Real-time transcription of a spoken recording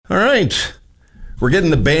All right. We're getting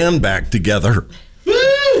the band back together.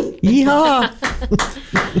 Yeehaw!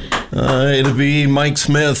 It'll be Mike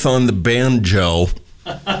Smith on the banjo.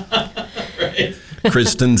 Right.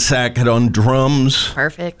 Kristen Sackett on drums.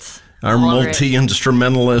 Perfect. Our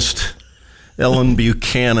multi-instrumentalist, Ellen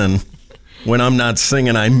Buchanan. When I'm not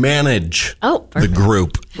singing, I manage the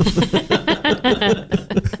group.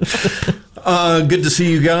 Good to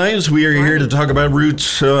see you guys. We are here to talk about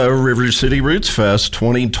Roots, River City Roots Fest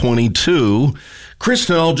 2022.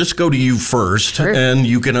 Kristen, I'll just go to you first, and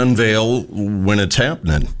you can unveil when it's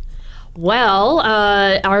happening. Well,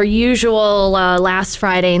 our usual last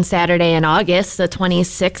Friday and Saturday in August, the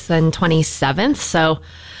 26th and 27th. So,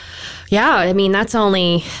 yeah, I mean, that's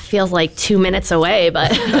only feels like 2 minutes away,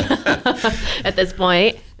 but at this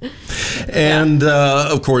point. And,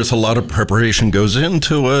 of course, a lot of preparation goes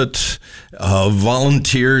into it.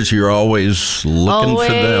 Volunteers, you're always looking for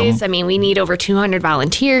them. I mean, we need over 200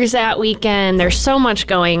 volunteers that weekend. There's so much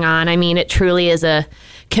going on. I mean, it truly is a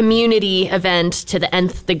community event to the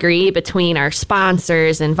nth degree between our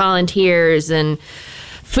sponsors and volunteers and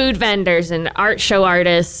food vendors and art show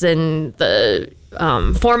artists and the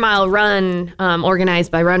 4 Mile Run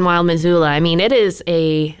organized by Run Wild Missoula. I mean, it is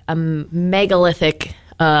a megalithic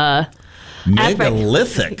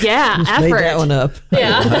Megalithic. Effort. Yeah, Just effort. made that one up.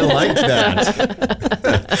 Yeah. I like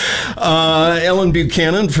that. Ellen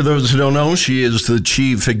Buchanan, for those who don't know, she is the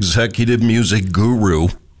chief executive music guru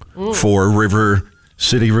for River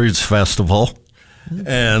City Roots Festival.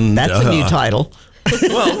 And That's a new title.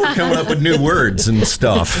 Well, we're coming up with new words and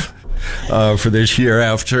stuff for this year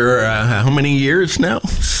after how many years now?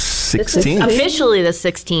 16? Officially the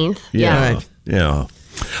 16th. Yeah. Right. Yeah.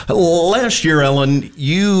 Last year, Ellen,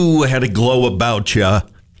 you had a glow about you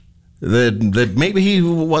that maybe he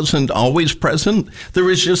wasn't always present. There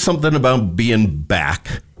was just something about being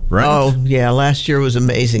back, right? Oh, yeah. Last year was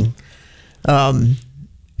amazing.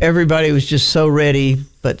 Everybody was just so ready,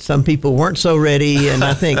 but some people weren't so ready. And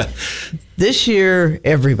I think this year,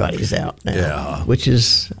 everybody's out now, which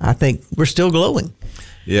is, I think, we're still glowing.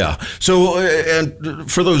 Yeah. So, and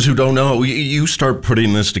for those who don't know, you start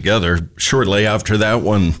putting this together shortly after that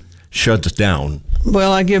one shuts down.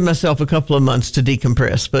 Well, I give myself a couple of months to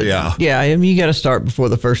decompress, but yeah, I mean, you got to start before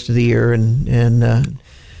the first of the year, and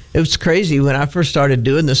it was crazy when I first started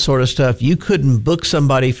doing this sort of stuff. You couldn't book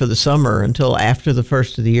somebody for the summer until after the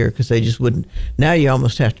first of the year because they just wouldn't. Now you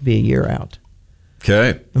almost have to be a year out.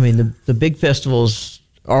 Okay. I mean, the big festivals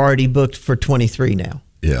are already booked for 23 now.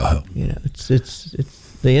 Yeah. You know, it's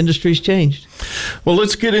the industry's changed. Well,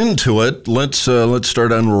 let's get into it. Let's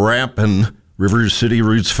start unwrapping River City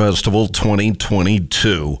Roots Festival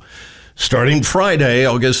 2022. Starting Friday,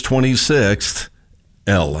 August 26th.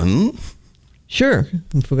 Ellen? Sure.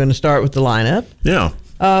 If we're going to start with the lineup. Yeah.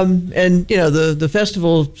 And, you know, the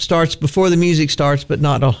festival starts before the music starts, but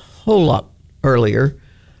not a whole lot earlier.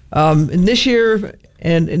 And this year,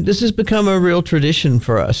 and this has become a real tradition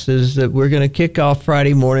for us, is that we're going to kick off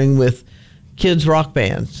Friday morning with kids rock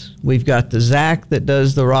bands. We've got the Zach that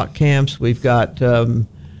does the rock camps. We've got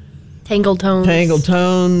Tangled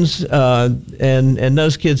Tones, and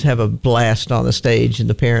those kids have a blast on the stage, and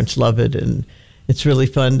the parents love it, and it's really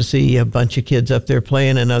fun to see a bunch of kids up there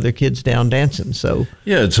playing and other kids down dancing. So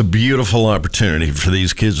yeah, it's a beautiful opportunity for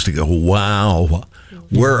these kids to go, wow,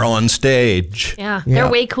 we're on stage. Yeah,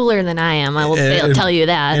 they're way cooler than I am. I'll tell you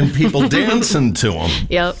that. And people dancing to them.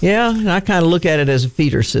 Yep. Yeah, and I kind of look at it as a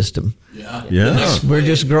feeder system. Yeah. We're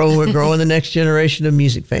just growing. We're growing the next generation of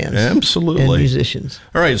music fans. Absolutely. And musicians.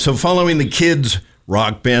 All right, so following the kids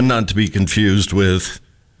rock band, not to be confused with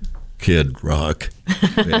Kid Rock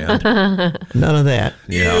Band. None of that.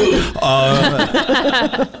 Yeah.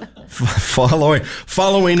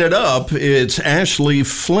 Following it up, it's Ashley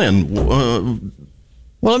Flynn.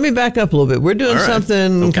 Well, let me back up a little bit. We're doing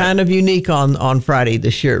something kind of unique on Friday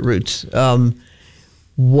this year at Roots.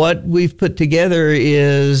 What we've put together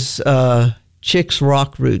is Chicks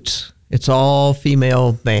Rock Roots. It's all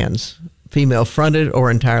female bands, female fronted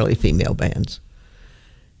or entirely female bands.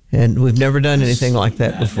 And we've never done anything like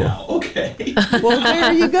that before. Now. Okay. Well,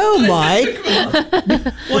 there you go, Mike.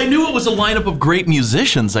 Well, I knew it was a lineup of great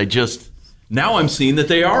musicians. Now I'm seeing that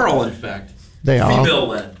they are all, in fact,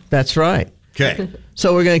 female-led. That's right. Okay.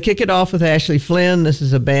 So we're going to kick it off with Ashley Flynn. This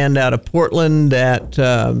is a band out of Portland that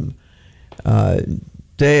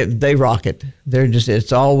they rock it.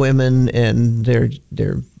 It's all women, and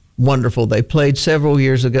they're wonderful. They played several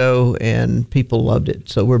years ago, and people loved it.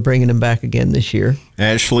 So we're bringing them back again this year.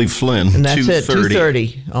 Ashley Flynn, and that's at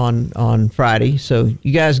 2:30 on Friday. So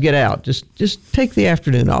you guys get out. Just take the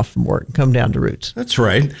afternoon off from work and come down to Roots. That's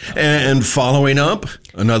right. And following up,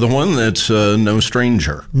 another one that's no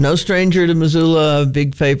stranger. No stranger to Missoula.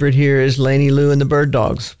 Big favorite here is Laney Lou and the Bird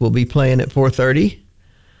Dogs. We'll be playing at 4:30.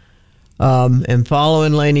 And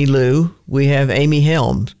following Laney Lou, we have Amy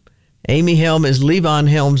Helms. Amy Helm is Levon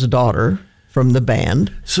Helm's daughter from the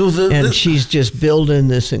band. And she's just building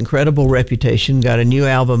this incredible reputation, got a new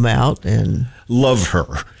album out. And love her.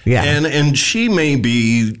 Yeah. And she may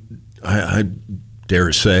be, I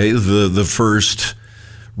dare say, the first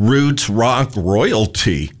roots rock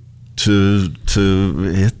royalty to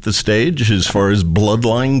hit the stage as far as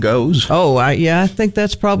bloodline goes. Oh, I think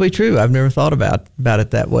that's probably true. I've never thought about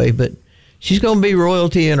it that way, but she's going to be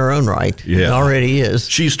royalty in her own right. Yeah. It already is.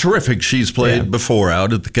 She's terrific. She's played before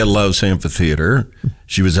out at the Kettlehouse Amphitheater.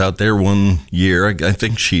 She was out there one year. I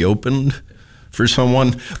think she opened for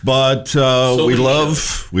someone. But we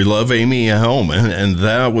love Amy Helm, and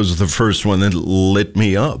that was the first one that lit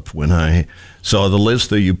me up when I saw the list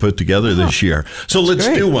that you put together this year. So let's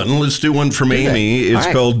do one. Let's do one from Amy. It's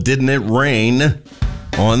called Didn't It Rain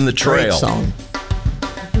on the Trail. Great song.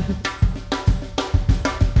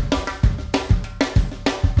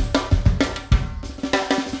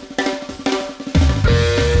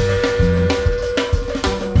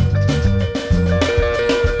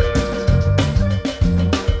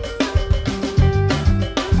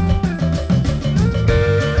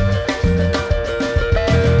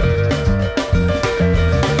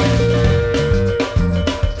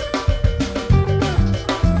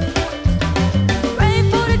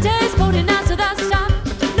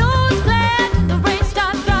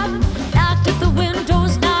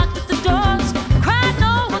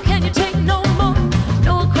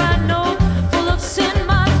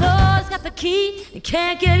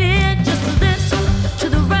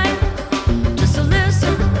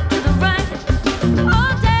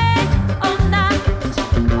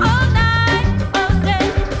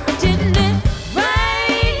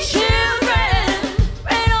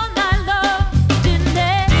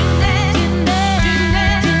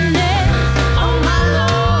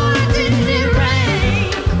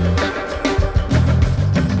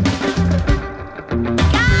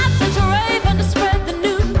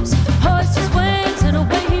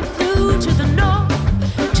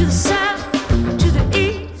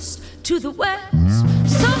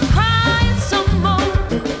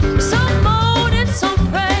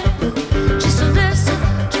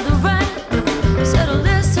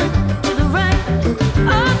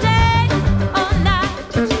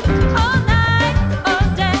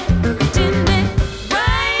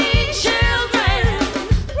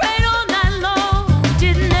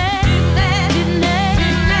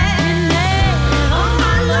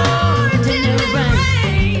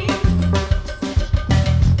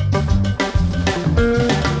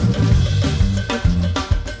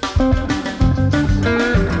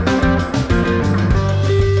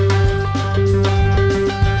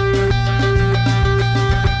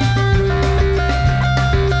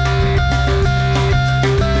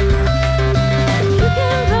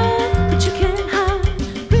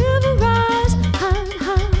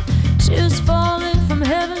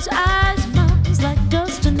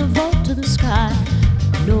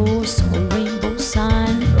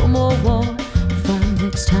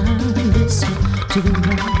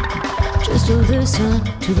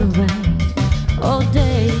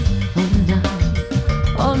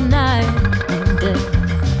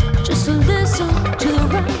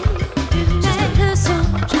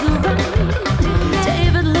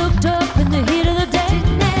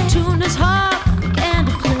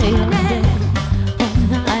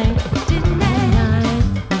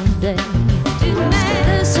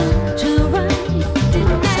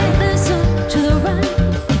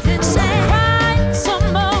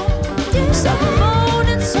 Some moan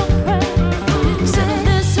and some pray.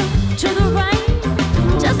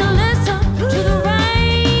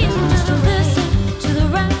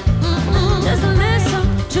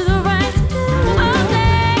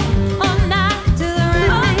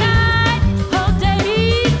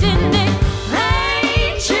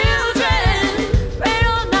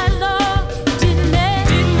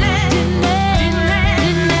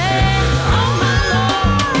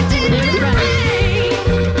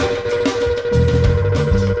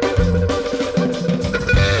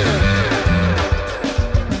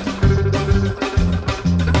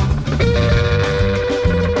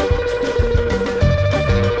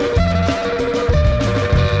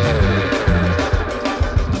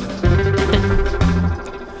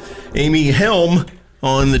 Amy Helm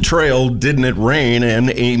on the trail, Didn't It Rain?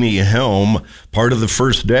 And Amy Helm, part of the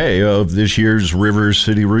first day of this year's River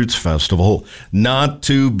City Roots Festival. Not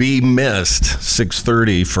to be missed,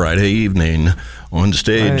 6:30 Friday evening on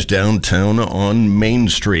stage downtown on Main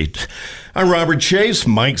Street. I'm Robert Chase.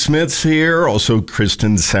 Mike Smith's here. Also,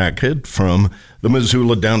 Kristen Sackett from the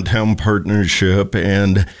Missoula Downtown Partnership,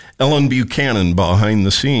 and Ellen Buchanan behind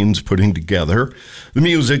the scenes putting together the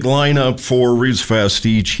music lineup for Roots Fest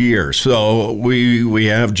each year. So we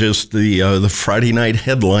have just the Friday night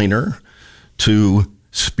headliner to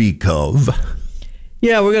speak of.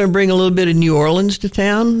 Yeah, we're going to bring a little bit of New Orleans to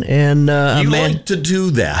town, and you like to do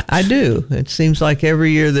that. I do. It seems like every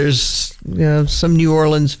year there's some New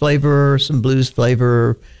Orleans flavor, some blues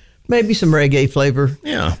flavor, maybe some reggae flavor.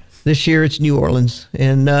 Yeah. This year it's New Orleans,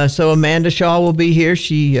 and so Amanda Shaw will be here.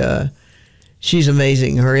 She's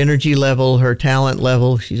amazing. Her energy level, her talent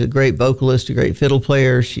level. She's a great vocalist, a great fiddle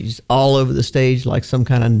player. She's all over the stage like some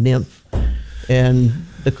kind of nymph, and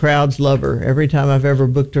the crowds love her. Every time I've ever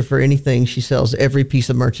booked her for anything, she sells every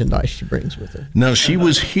piece of merchandise she brings with her. Now, she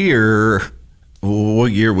was here,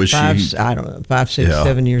 what year was she? I don't know, 5, 6,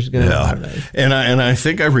 7 years ago. Yeah. I don't know. And I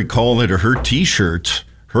think I recall that her T-shirts,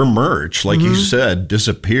 her merch, like you said,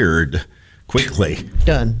 disappeared quickly.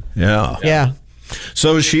 Done. Yeah. Yeah.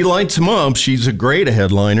 So she lights them up. She's a great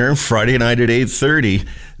headliner. Friday night at 8:30.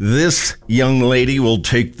 This young lady will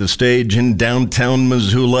take the stage in downtown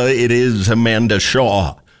Missoula. It is Amanda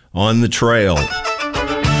Shaw on the trail.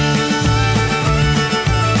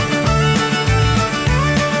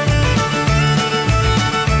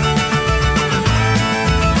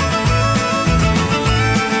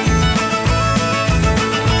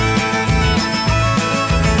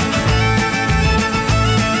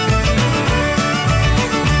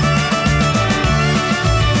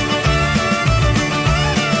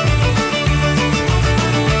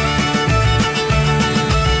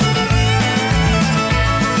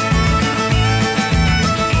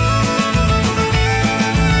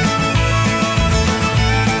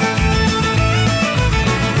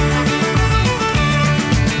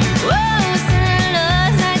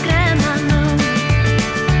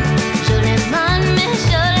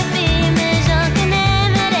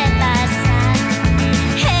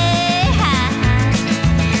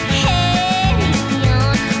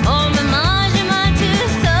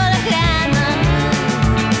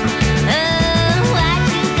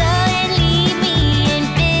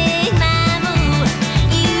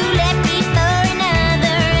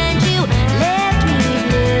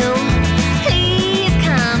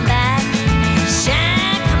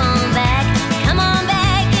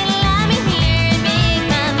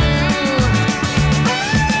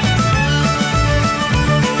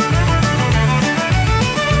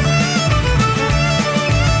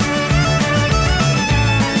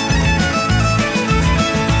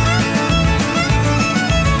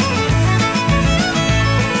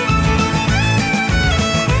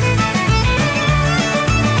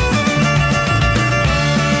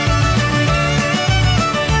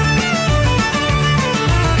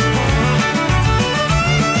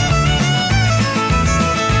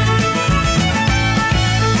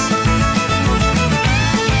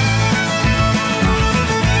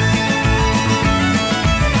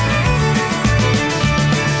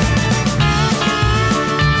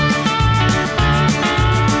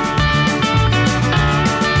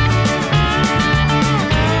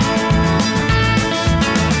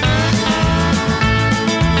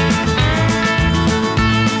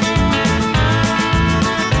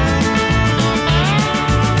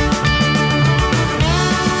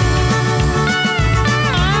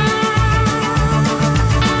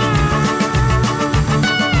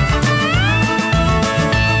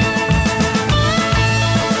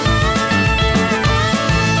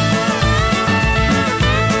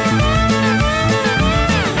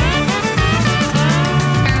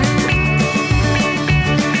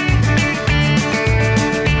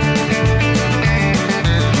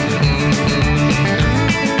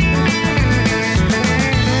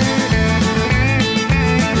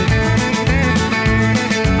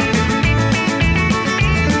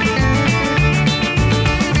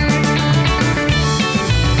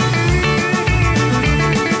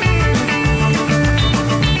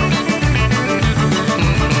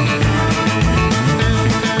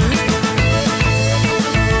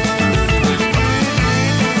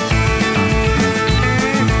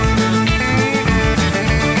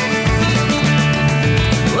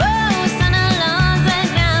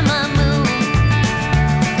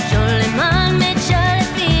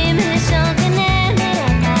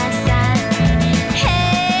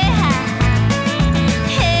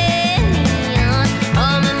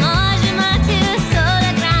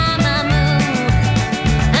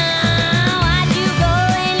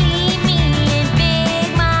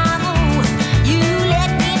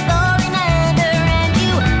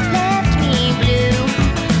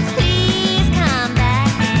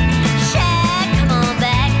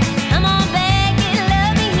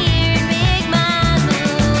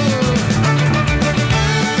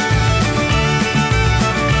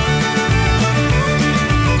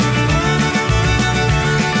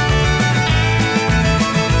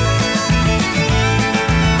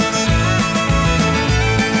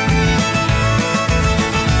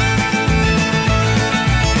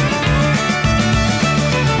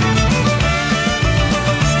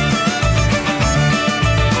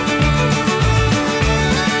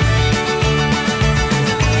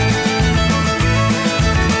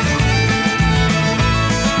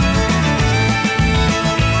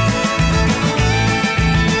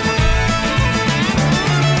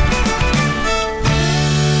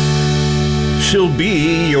 she'll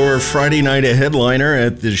be your Friday night headliner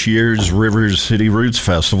at this year's River City Roots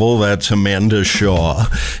Festival. That's Amanda Shaw.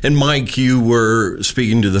 And Mike, you were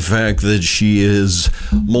speaking to the fact that she is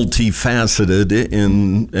multifaceted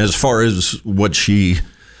in as far as what she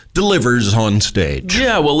delivers on stage.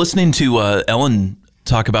 Yeah, well, listening to Ellen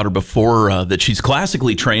talk about her before, that she's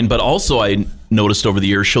classically trained, but also I noticed over the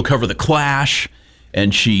years she'll cover The Clash,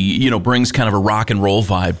 and she, brings kind of a rock and roll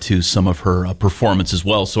vibe to some of her performance as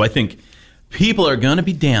well. So I think people are going to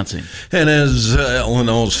be dancing. And as Ellen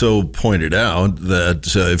also pointed out,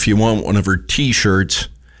 that if you want one of her T-shirts,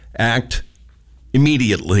 act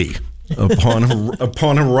immediately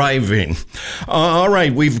upon arriving. All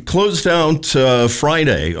right, we've closed out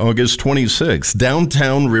Friday, August 26th,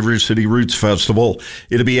 Downtown River City Roots Festival.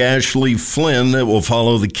 It'll be Ashley Flynn that will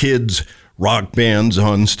follow the kids' rock bands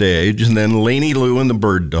on stage, and then Lainey Lou and the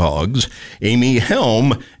Bird Dogs, Amy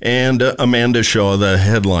Helm, and Amanda Shaw, the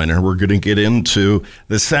headliner. We're going to get into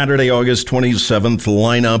the Saturday, August 27th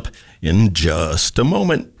lineup in just a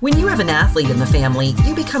moment. When you have an athlete in the family,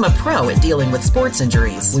 you become a pro at dealing with sports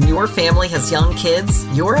injuries. When your family has young kids,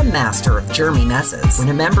 you're a master of germy messes. When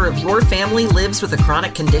a member of your family lives with a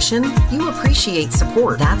chronic condition, you appreciate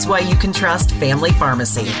support. That's why you can trust Family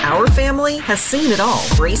Pharmacy. Our family has seen it all.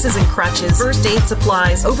 Braces and crutches, first aid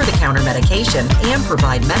supplies, over-the-counter medication, and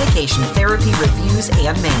provide medication therapy reviews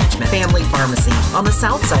and management. Family Pharmacy on the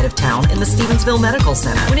south side of town in the Stevensville Medical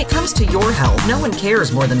Center. When it comes to your health, no one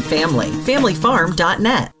cares more than family.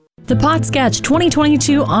 FamilyFarm.net. The Pot Sketch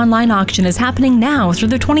 2022 online auction is happening now through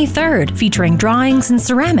the 23rd, featuring drawings and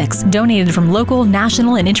ceramics donated from local,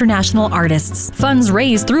 national, and international artists. Funds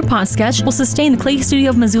raised through Pot Sketch will sustain the Clay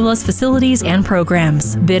Studio of Missoula's facilities and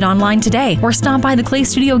programs. Bid online today or stop by the Clay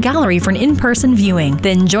Studio Gallery for an in-person viewing.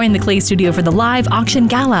 Then join the Clay Studio for the live auction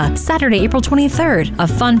gala, Saturday, April 23rd, a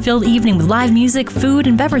fun-filled evening with live music, food,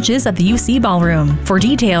 and beverages at the UC Ballroom. For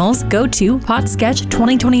details, go to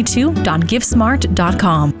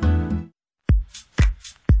potsketch2022.givesmart.com.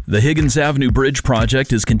 The Higgins Avenue Bridge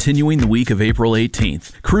project is continuing the week of April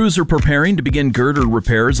 18th. Crews are preparing to begin girder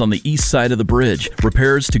repairs on the east side of the bridge.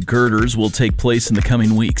 Repairs to girders will take place in the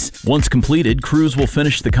coming weeks. Once completed, crews will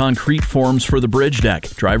finish the concrete forms for the bridge deck.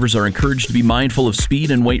 Drivers are encouraged to be mindful of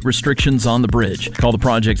speed and weight restrictions on the bridge. Call the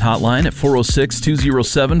project hotline at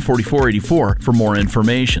 406-207-4484 for more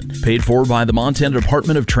information. Paid for by the Montana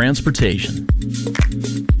Department of Transportation.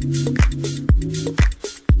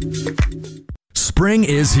 Spring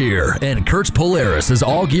is here, and Kurtz Polaris is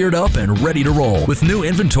all geared up and ready to roll. With new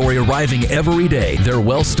inventory arriving every day, they're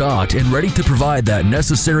well stocked and ready to provide that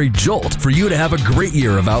necessary jolt for you to have a great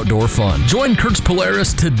year of outdoor fun. Join Kurtz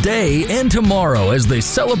Polaris today and tomorrow as they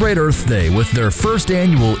celebrate Earth Day with their first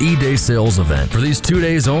annual E-Day sales event. For these 2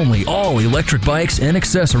 days only, all electric bikes and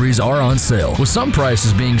accessories are on sale, with some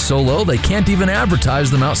prices being so low they can't even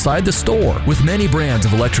advertise them outside the store. With many brands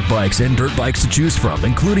of electric bikes and dirt bikes to choose from,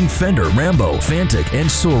 including Fender, Rambo, Fantic, and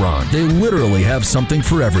Sauron. They literally have something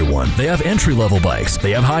for everyone. They have entry-level bikes,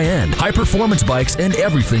 they have high-end, high-performance bikes, and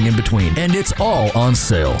everything in between. And it's all on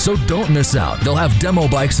sale. So don't miss out. They'll have demo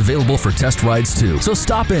bikes available for test rides too. So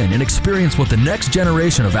stop in and experience what the next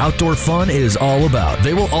generation of outdoor fun is all about.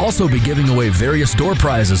 They will also be giving away various door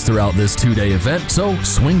prizes throughout this 2-day event, so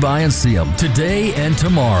swing by and see them today and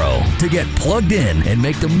tomorrow to get plugged in and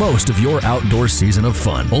make the most of your outdoor season of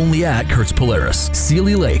fun. Only at Kurtz Polaris,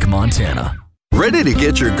 Sealy Lake, Montana. Ready to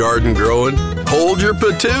get your garden growing? Hold your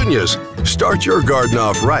petunias. Start your garden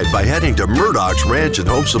off right by heading to Murdoch's Ranch and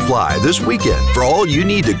Home Supply this weekend for all you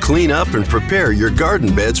need to clean up and prepare your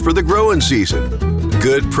garden beds for the growing season.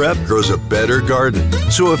 Good prep grows a better garden.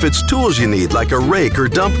 So if it's tools you need like a rake or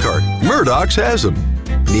dump cart, Murdoch's has them.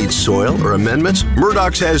 Need soil or amendments?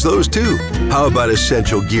 Murdoch's has those too. How about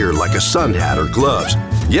essential gear like a sun hat or gloves?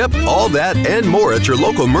 Yep, all that and more at your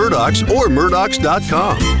local Murdoch's or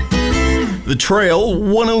Murdoch's.com. The Trail,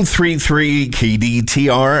 103.3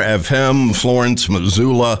 KDTR FM, Florence,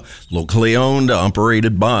 Missoula, locally owned,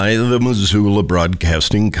 operated by the Missoula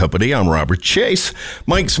Broadcasting Company. I'm Robert Chase.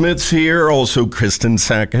 Mike Smith's here, also Kristen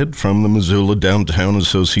Sackett from the Missoula Downtown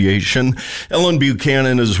Association. Ellen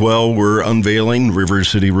Buchanan as well. We're unveiling River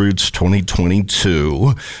City Roots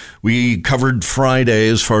 2022. We covered Friday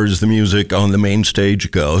as far as the music on the main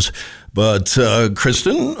stage goes. But,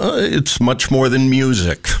 Kristen, it's much more than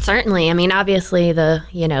music. Certainly. I mean, obviously,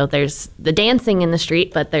 there's the dancing in the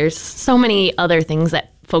street, but there's so many other things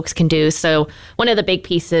that folks can do. So one of the big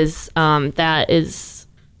pieces that is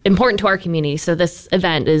important to our community. So this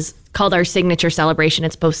event is called our Signature Celebration.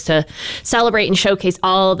 It's supposed to celebrate and showcase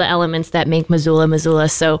all the elements that make Missoula, Missoula.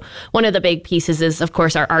 So one of the big pieces is, of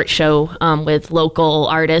course, our art show with local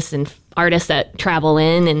artists and artists that travel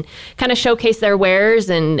in and kind of showcase their wares.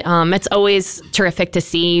 And it's always terrific to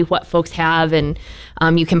see what folks have and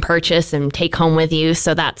you can purchase and take home with you.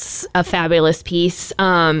 So that's a fabulous piece.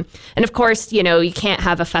 And of course, you can't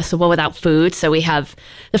have a festival without food. So we have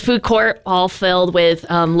the food court all filled with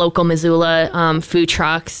local Missoula food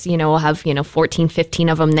trucks. We'll have, 14, 15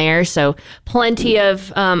 of them there. So plenty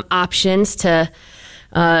of options to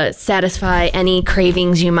satisfy any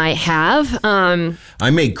cravings you might have. I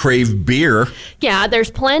may crave beer. Yeah, there's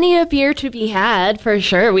plenty of beer to be had for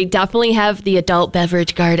sure. We definitely have the adult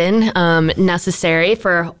beverage garden necessary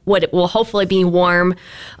for what will hopefully be warm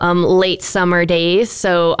late summer days.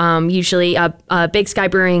 So usually Big Sky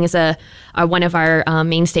Brewing is one of our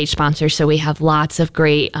main stage sponsors. So we have lots of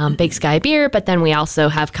great Big Sky beer, but then we also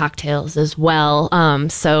have cocktails as well.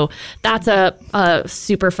 So that's a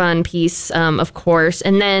super fun piece, of course.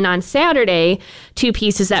 And then on Saturday, 2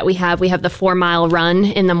 pieces that we have the 4-mile run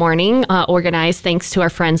in the morning, organized thanks to our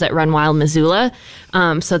friends at Run Wild Missoula.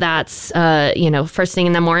 So that's, first thing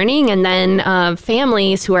in the morning. And then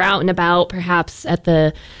families who are out and about, perhaps at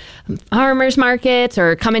the farmers markets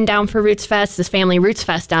or coming down for Roots Fest, this family Roots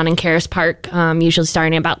Fest down in Karis Park, usually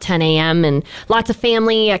starting about 10 a.m. and lots of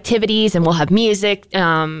family activities, and we'll have music,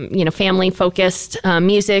 family focused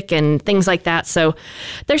music and things like that. So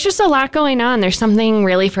there's just a lot going on. There's something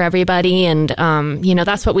really for everybody. And,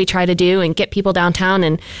 that's what we try to do and get people downtown.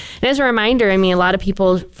 And as a reminder, a lot of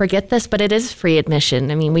people forget this, but it is free admission.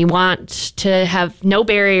 We want to have no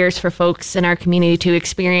barriers for folks in our community to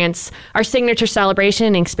experience our signature celebration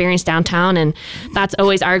and experience downtown. And that's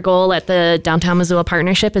always our goal at the Downtown Missoula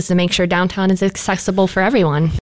Partnership, is to make sure downtown is accessible for everyone.